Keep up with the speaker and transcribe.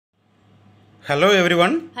Hello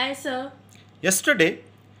everyone. Hi sir. Yesterday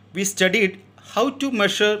we studied how to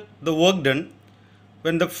measure the work done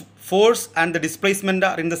when the force and the displacement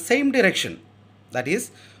are in the same direction. That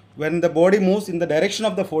is, when the body moves in the direction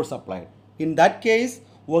of the force applied. In that case,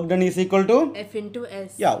 work done is equal to F into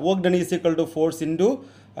S. work done is equal to force into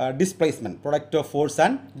displacement, product of force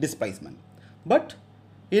and displacement. But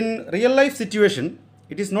in real life situation,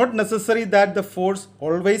 it is not necessary that the force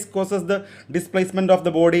always causes the displacement of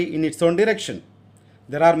the body in its own direction.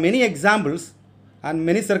 There are many examples and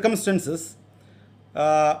many circumstances.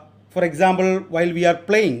 For example, while we are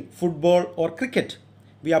playing football or cricket,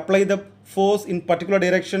 we apply the force in particular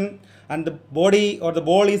direction and the body or the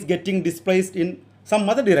ball is getting displaced in some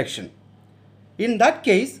other direction. In that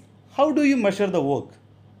case, how do you measure the work?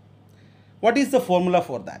 What is the formula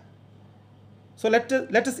for that? So let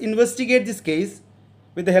us investigate this case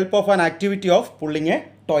with the help of an activity of pulling a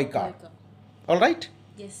toy car. Alright?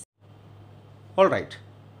 Yes. Alright.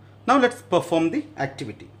 Now let's perform the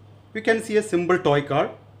activity. We can see a simple toy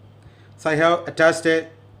car. So I have attached a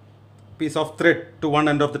piece of thread to one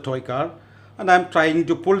end of the toy car and I am trying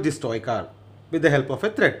to pull this toy car with the help of a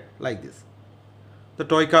thread like this. The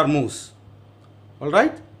toy car moves.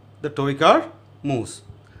 Alright? The toy car moves.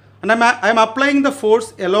 And I am applying the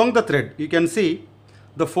force along the thread. You can see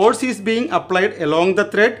the force is being applied along the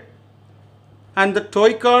thread and the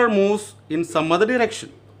toy car moves in some other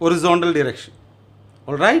direction, horizontal direction.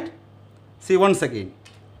 Alright? See once again.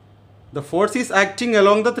 The force is acting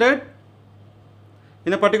along the thread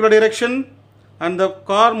in a particular direction and the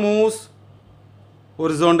car moves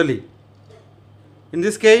horizontally. In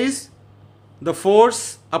this case, the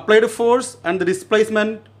force, applied force and the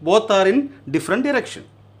displacement both are in different direction.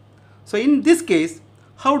 So in this case,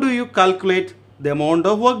 how do you calculate the amount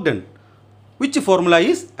of work done? Which formula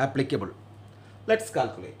is applicable? Let's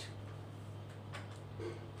calculate.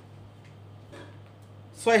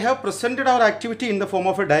 So I have presented our activity in the form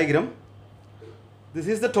of a diagram. This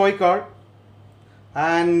is the toy car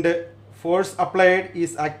and force applied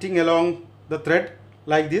is acting along the thread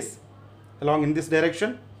like this, along in this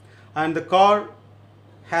direction, and the car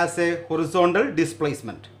has a horizontal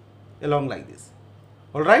displacement along like this.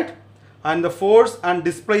 Alright? And the force and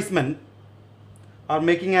displacement are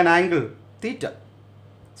making an angle theta.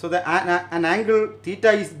 So an angle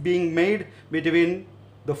theta is being made between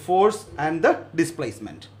the force and the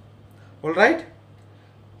displacement. Alright?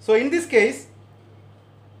 So in this case,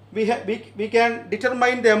 we can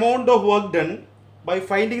determine the amount of work done by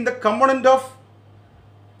finding the component of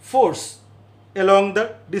force along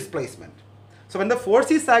the displacement. So when the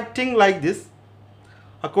force is acting like this,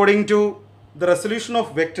 according to the resolution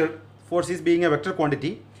of vector, force is being a vector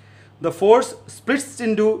quantity, the force splits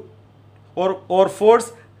into or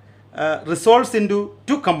force resolves into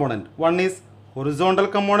two components. One is horizontal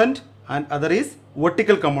component and other is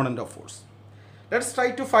vertical component of force. Let's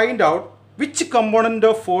try to find out which component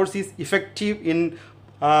of force is effective in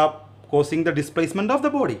causing the displacement of the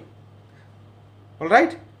body.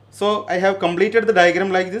 Alright, so I have completed the diagram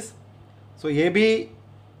like this. So AC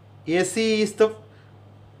is the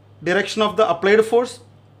direction of the applied force,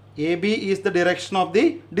 AB is the direction of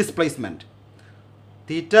the displacement.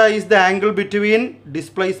 Theta is the angle between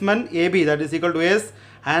displacement AB, that is equal to S,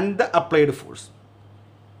 and the applied force.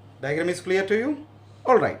 Diagram is clear to you?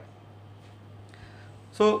 Alright.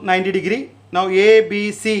 So 90 degree. Now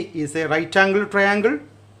ABC is a right angle triangle.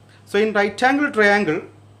 So in right angle triangle,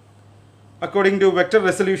 according to vector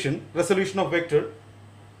resolution of vector,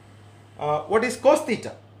 what is cos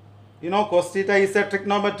theta? You know, cos theta is a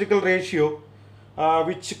trigonometrical ratio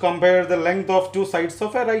which compare the length of two sides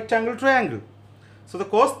of a right angle triangle. So the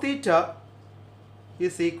cos theta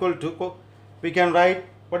is equal to, we can write,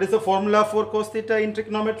 what is the formula for cos theta in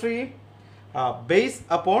trigonometry? Base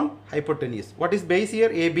upon hypotenuse. What is base here?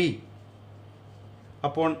 AB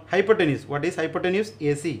upon hypotenuse. What is hypotenuse?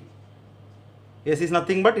 AC. AC is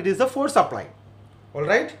nothing but it is the force applied.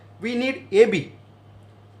 Alright, we need AB.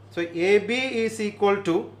 So AB is equal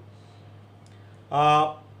to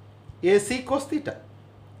AC cos theta.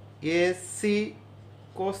 AC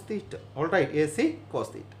cos theta. Alright, AC cos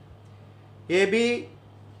theta. AB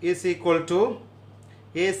is equal to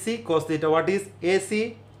AC cos theta. What is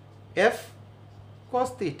AC? F cos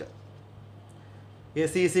theta.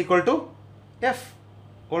 AC is equal to F.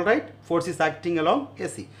 Alright, force is acting along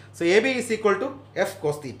AC. So AB is equal to F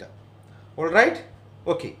cos theta. Alright,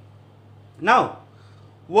 okay. Now,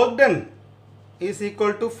 work done is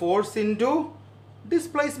equal to force into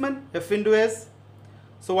displacement, F into S.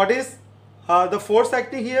 So what is the force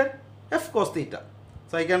acting here? F cos theta.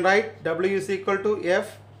 So I can write W is equal to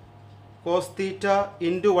F cos theta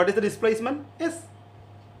into what is the displacement? S.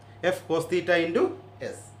 F cos theta into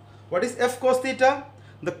S. What is F cos theta?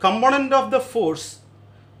 The component of the force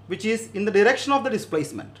which is in the direction of the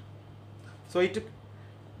displacement. So it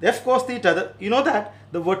F cos theta, you know that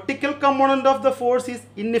the vertical component of the force is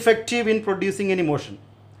ineffective in producing any motion.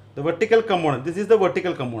 The vertical component, this is the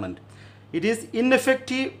vertical component. It is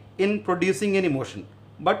ineffective in producing any motion.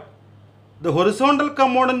 But the horizontal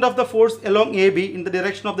component of the force along AB in the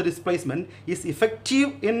direction of the displacement is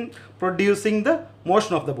effective in producing the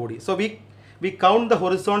motion of the body. So we count the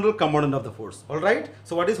horizontal component of the force. Alright.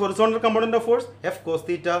 So what is horizontal component of force? F cos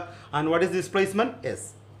theta. And what is displacement?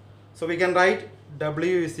 S. So we can write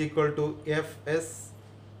W is equal to Fs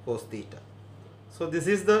cos theta. So this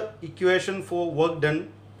is the equation for work done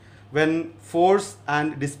when force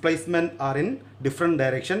and displacement are in different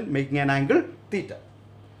direction, making an angle theta.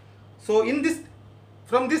 So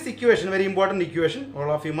from this equation, very important equation, all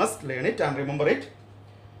of you must learn it and remember it.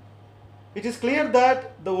 It is clear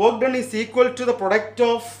that the work done is equal to the product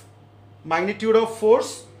of magnitude of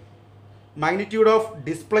force, magnitude of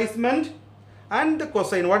displacement, and the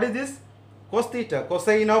cosine. What is this? Cos theta,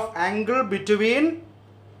 cosine of angle between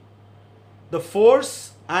the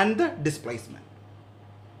force and the displacement.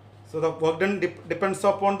 So the work done depends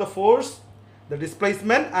upon the force, the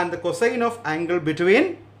displacement, and the cosine of angle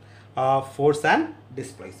between force and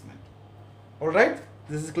displacement. Alright,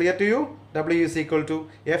 this is clear to you? W is equal to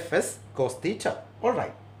Fs cos theta.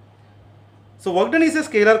 Alright. So work done is a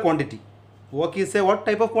scalar quantity. Work is a what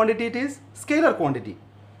type of quantity it is? Scalar quantity.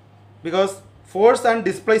 Because force and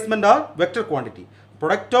displacement are vector quantity.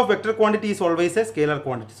 Product of vector quantity is always a scalar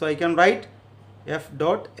quantity. So I can write F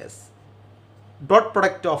dot S. Dot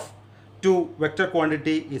product of two vector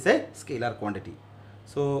quantity is a scalar quantity.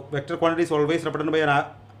 So vector quantity is always represented by an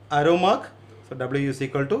arrow mark. So W is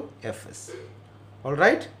equal to Fs.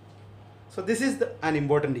 Alright. So this is an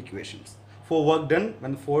important equation for work done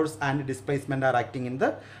when force and displacement are acting in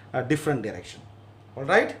the different direction.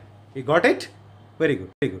 Alright. You got it? Very good.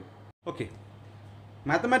 Very good. Okay.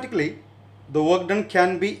 Mathematically, the work done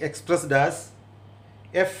can be expressed as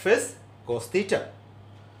Fs cos theta,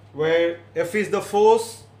 where F is the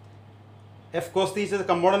force, F cos theta is the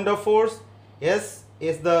component of force, S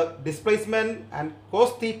is the displacement, and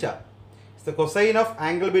cos theta is the cosine of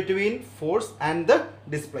angle between force and the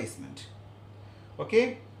displacement.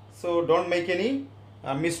 Okay, so don't make any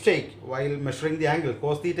mistake while measuring the angle.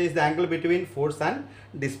 Cos theta is the angle between force and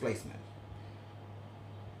displacement.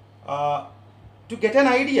 To get an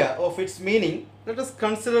idea of its meaning, let us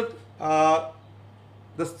consider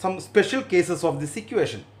some special cases of this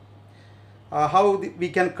equation. How we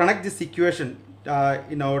can connect this equation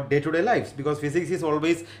in our day-to-day lives, because physics is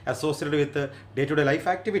always associated with day-to-day life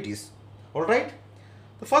activities. Alright.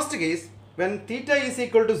 The first case, when theta is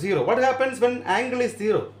equal to 0, what happens when angle is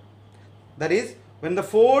 0? That is, when the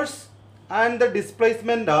force and the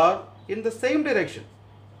displacement are in the same direction.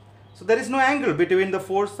 So there is no angle between the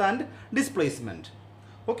force and displacement.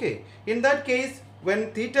 Okay, in that case,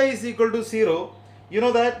 when theta is equal to 0, you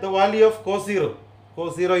know that the value of cos 0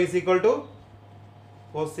 is equal to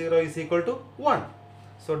 1.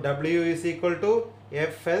 So W is equal to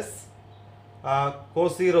Fs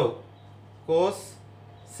cos 0.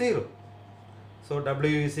 So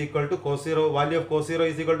W is equal to cos 0, value of cos 0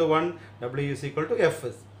 is equal to 1, W is equal to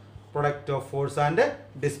Fs, product of force and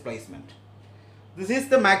displacement. This is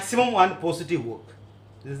the maximum and positive work.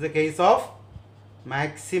 This is the case of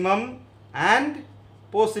maximum and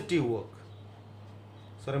positive work.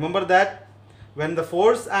 So remember that when the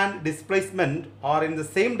force and displacement are in the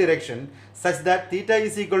same direction such that theta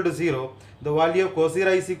is equal to 0, the value of cos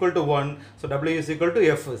 0 is equal to 1, so W is equal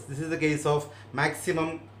to Fs. This is the case of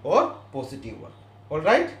maximum or positive work.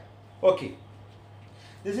 Alright? Okay.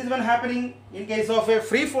 This is when happening in case of a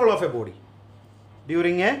free fall of a body.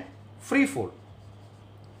 During a free fall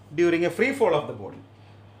of the body.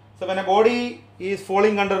 So when a body is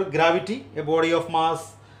falling under gravity, a body of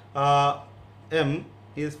mass m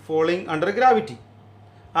is falling under gravity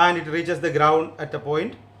and it reaches the ground at a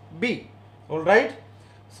point B. Alright.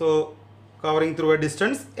 So covering through a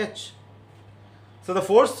distance h. So the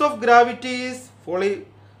force of gravity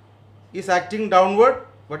is acting downward.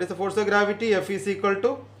 What is the force of gravity? F is equal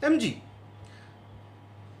to mg.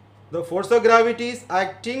 The force of gravity is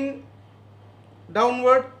acting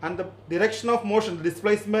downward and the direction of motion, the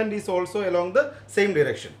displacement, is also along the same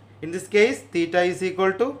direction. In this case, theta is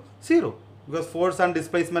equal to 0 because force and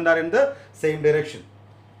displacement are in the same direction.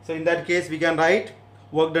 So in that case, we can write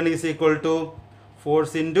work done is equal to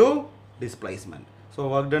force into displacement. So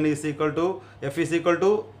work done is equal to F is equal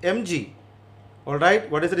to mg.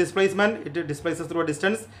 Alright, what is the displacement? It displaces through a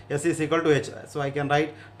distance. S is equal to h. So I can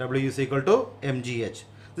write W is equal to mgh.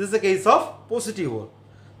 This is the case of positive work.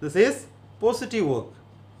 This is positive work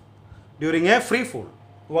during a free fall.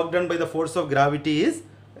 Work done by the force of gravity is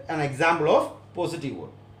an example of positive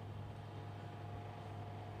work.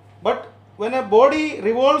 But when a body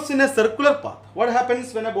revolves in a circular path, what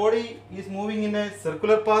happens when a body is moving in a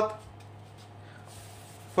circular path?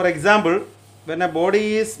 For example, when a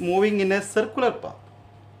body is moving in a circular path,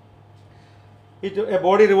 a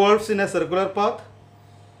body revolves in a circular path,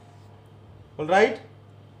 alright,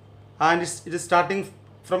 and it is starting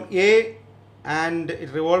from A and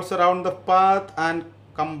it revolves around the path and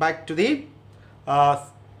come back to the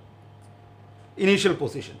initial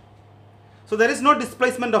position. So there is no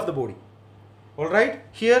displacement of the body. Alright,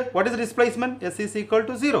 here what is the displacement? S is equal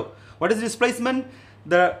to 0. What is displacement?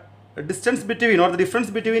 The distance between or the difference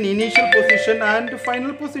between initial position and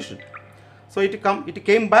final position. So it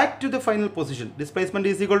came back to the final position. Displacement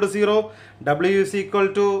is equal to 0. W is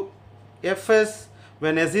equal to Fs.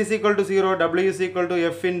 When S is equal to 0, W is equal to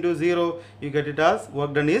F into 0. You get it as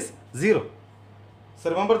work done is 0. So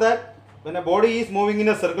remember that when a body is moving in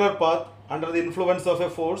a circular path under the influence of a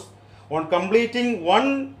force, on completing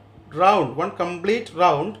one complete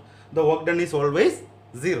round, the work done is always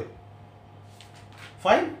 0.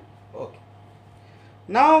 Fine? Okay.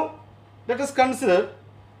 Now let us consider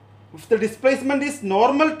if the displacement is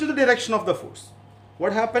normal to the direction of the force.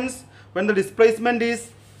 What happens when the displacement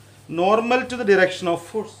is normal to the direction of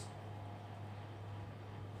force?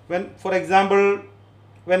 When, for example,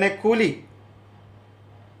 when a coolie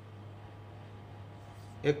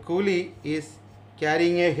is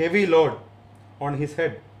carrying a heavy load on his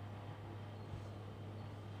head.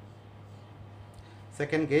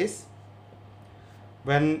 Second case,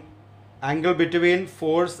 when angle between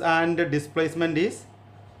force and displacement is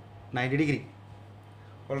 90 degree.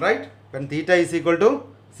 Alright, when theta is equal to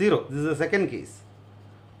 0. This is the second case.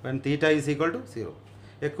 When theta is equal to 0.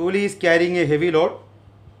 A coolie is carrying a heavy load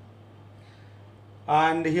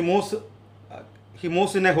and he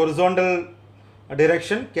moves in a horizontal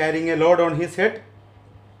direction carrying a load on his head.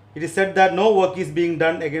 It is said that no work is being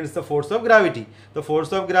done against the force of gravity. The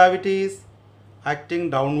force of gravity is acting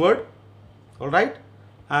downward, alright,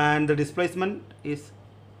 and the displacement is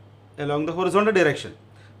along the horizontal direction.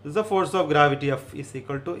 This is the force of gravity F is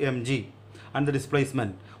equal to mg and the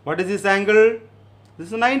displacement. What is this angle?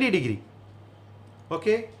 This is 90 degree.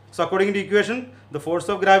 Okay, so according to equation, the force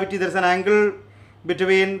of gravity, there is an angle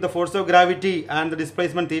between the force of gravity and the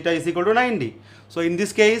displacement theta is equal to 90. So in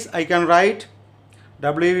this case, I can write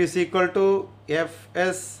W is equal to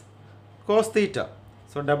Fs cos theta.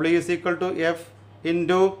 So W is equal to F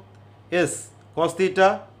into S cos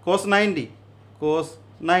theta cos 90. Cos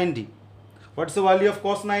 90. What's the value of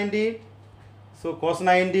cos 90? So cos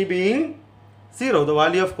 90 being 0. The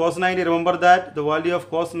value of cos 90, remember that the value of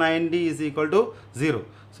cos 90 is equal to 0.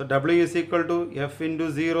 So W is equal to F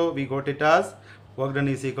into 0. We got it as work done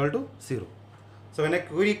is equal to 0. So when a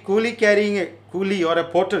coolie or a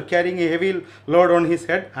porter carrying a heavy load on his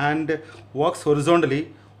head and walks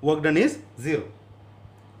horizontally, work done is 0.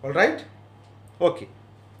 Alright? Okay.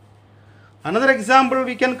 Another example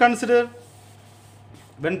we can consider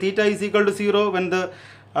when theta is equal to 0, when the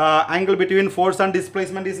angle between force and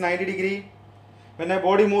displacement is 90 degree, when a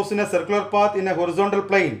body moves in a circular path in a horizontal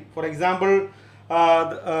plane, for example,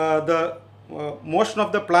 the motion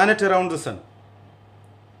of the planet around the sun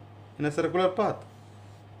in a circular path.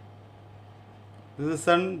 This is the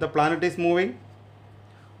sun, the planet is moving,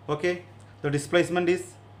 okay, the displacement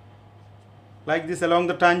is like this along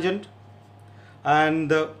the tangent and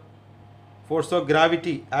the force of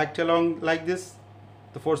gravity act along like this.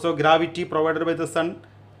 The force of gravity provided by the sun,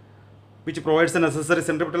 which provides the necessary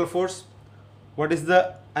centripetal force. What is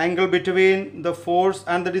the angle between the force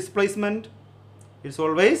and the displacement? It's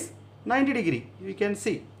always 90 degree. You can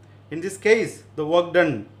see. In this case, the work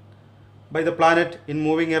done by the planet in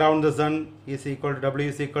moving around the sun is equal to W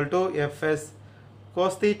is equal to Fs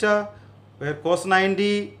cos theta, where cos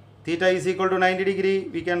 90, theta is equal to 90 degree.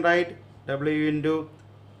 We can write W into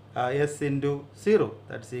S into 0.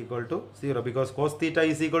 That's equal to 0 because cos theta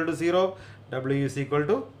is equal to 0, W is equal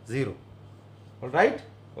to 0. Alright?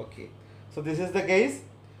 Okay. So this is the case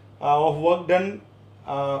of work done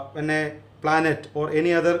when a planet or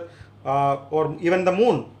any other or even the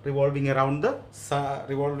moon revolving around the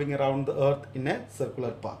earth in a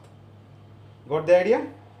circular path. Got the idea?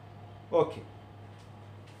 Okay.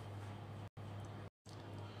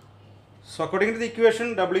 So according to the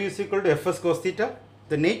equation, W is equal to Fs cos theta.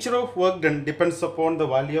 The nature of work done depends upon the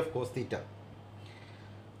value of cos theta.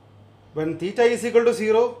 When theta is equal to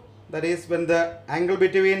 0, that is when the angle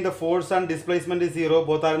between the force and displacement is 0,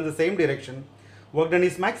 both are in the same direction, work done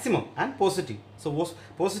is maximum and positive. So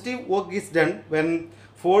positive work is done when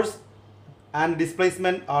force and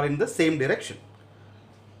displacement are in the same direction.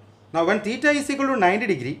 Now when theta is equal to 90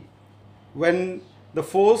 degree, when the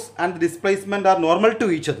force and the displacement are normal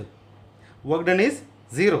to each other, work done is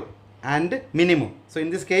 0 and minimum. So in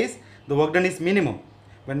this case, the work done is minimum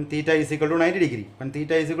when theta is equal to 90 degree. When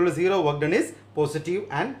theta is equal to 0, work done is positive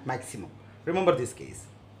and maximum. Remember this case.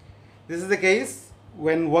 This is the case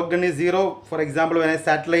when work done is 0. For example, when a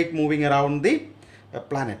satellite moving around the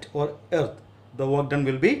planet or earth, the work done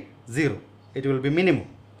will be 0. It will be minimum.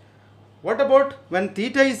 What about when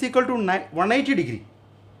theta is equal to 180 degree?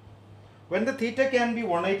 When the theta can be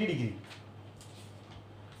 180 degree,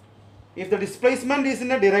 if the displacement is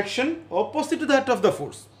in a direction opposite to that of the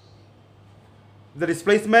force, the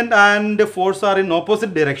displacement and the force are in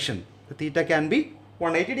opposite direction, the theta can be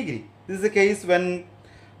 180 degree. This is the case when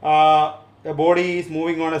a body is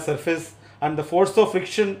moving on a surface and the force of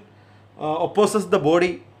friction opposes the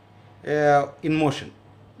body in motion.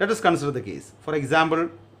 Let us consider the case. For example,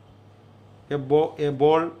 a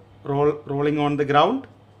ball rolling on the ground,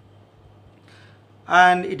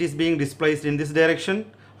 and it is being displaced in this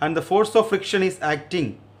direction, and the force of friction is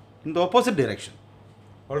acting in the opposite direction.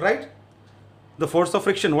 Alright? The force of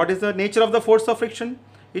friction, what is the nature of the force of friction?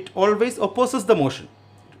 It always opposes the motion.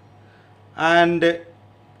 And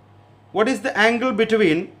what is the angle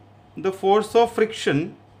between the force of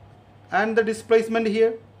friction and the displacement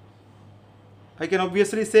here? I can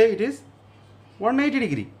obviously say it is 180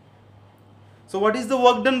 degree. So what is the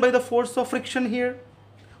work done by the force of friction here?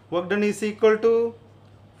 Work done is equal to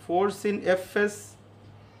force in Fs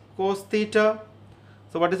cos theta.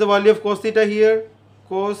 So what is the value of cos theta here?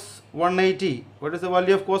 Cos 180. What is the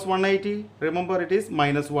value of cos 180? Remember, it is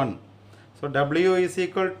 -1. So W is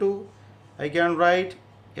equal to, I can write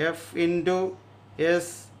F into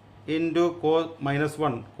S into cos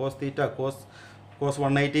 -1. Cos theta, cos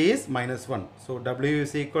 180 is -1. So W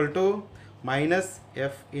is equal to minus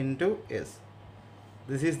F into S.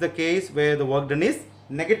 This is the case where the work done is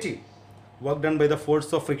negative. Work done by the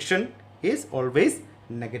force of friction is always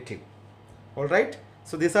negative. Alright.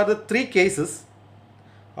 So these are the three cases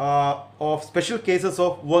of special cases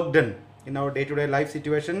of work done in our day-to-day life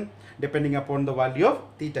situation, depending upon the value of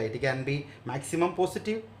theta. It can be maximum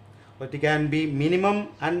positive, or it can be minimum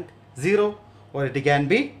and 0, or it can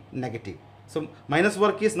be negative. So minus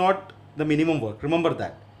work is not the minimum work. Remember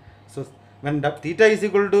that. So when theta is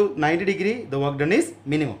equal to 90 degree, the work done is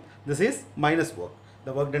minimum. This is minus work.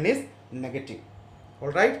 The work done is negative.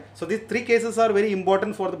 Alright. So these three cases are very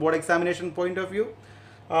important for the board examination point of view.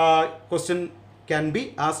 Question can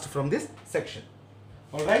be asked from this section.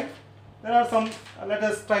 Alright. There are some, let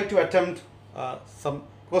us try to attempt some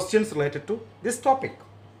questions related to this topic.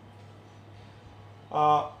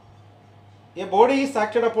 A body is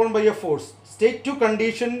acted upon by a force. State 2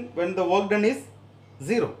 condition when the work done is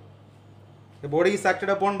 0. A body is acted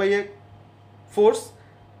upon by a force.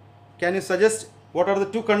 Can you suggest what are the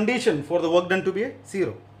 2 conditions for the work done to be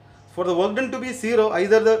 0? For the work done to be 0,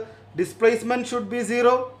 either the displacement should be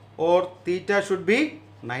 0 or theta should be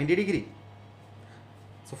 90 degree.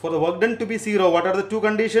 So for the work done to be 0, what are the 2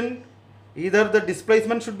 conditions? Either the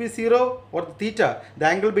displacement should be 0 or the theta, the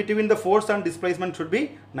angle between the force and displacement should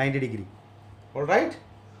be 90 degree. Alright?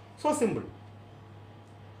 So simple.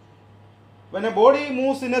 When a body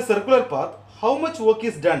moves in a circular path, how much work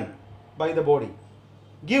is done by the body?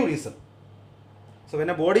 Give reason. So when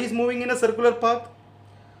a body is moving in a circular path,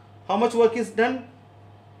 how much work is done?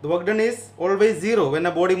 The work done is always 0 when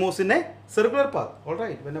a body moves in a circular path.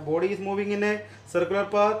 Alright, when a body is moving in a circular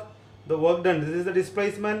path, the work done, this is the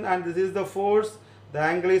displacement and this is the force. The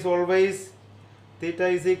angle is always theta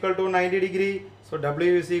is equal to 90 degree. So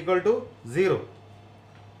W is equal to 0.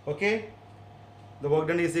 Okay. The work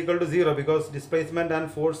done is equal to 0 because displacement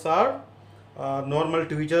and force are normal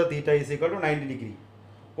to each other. Theta is equal to 90 degree.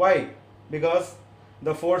 Why? Because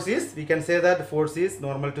the force is, we can say that the force is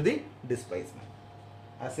normal to the displacement.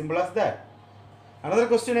 As simple as that. Another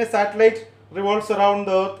question is, satellite revolves around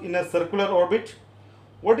the earth in a circular orbit.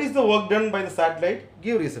 What is the work done by the satellite?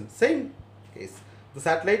 Give reason. Same case. The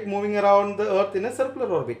satellite moving around the earth in a circular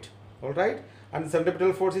orbit. Alright. And the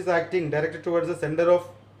centripetal force is acting directed towards the center of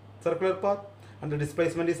circular path. And the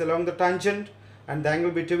displacement is along the tangent. And the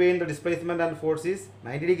angle between the displacement and force is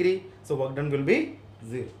 90 degree. So work done will be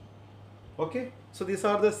 0. Okay. So these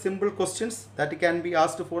are the simple questions that can be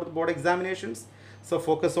asked for the board examinations. So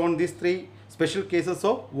focus on these 3 special cases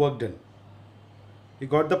of work done. You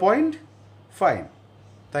got the point? Fine.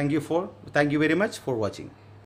 Thank you very much for watching.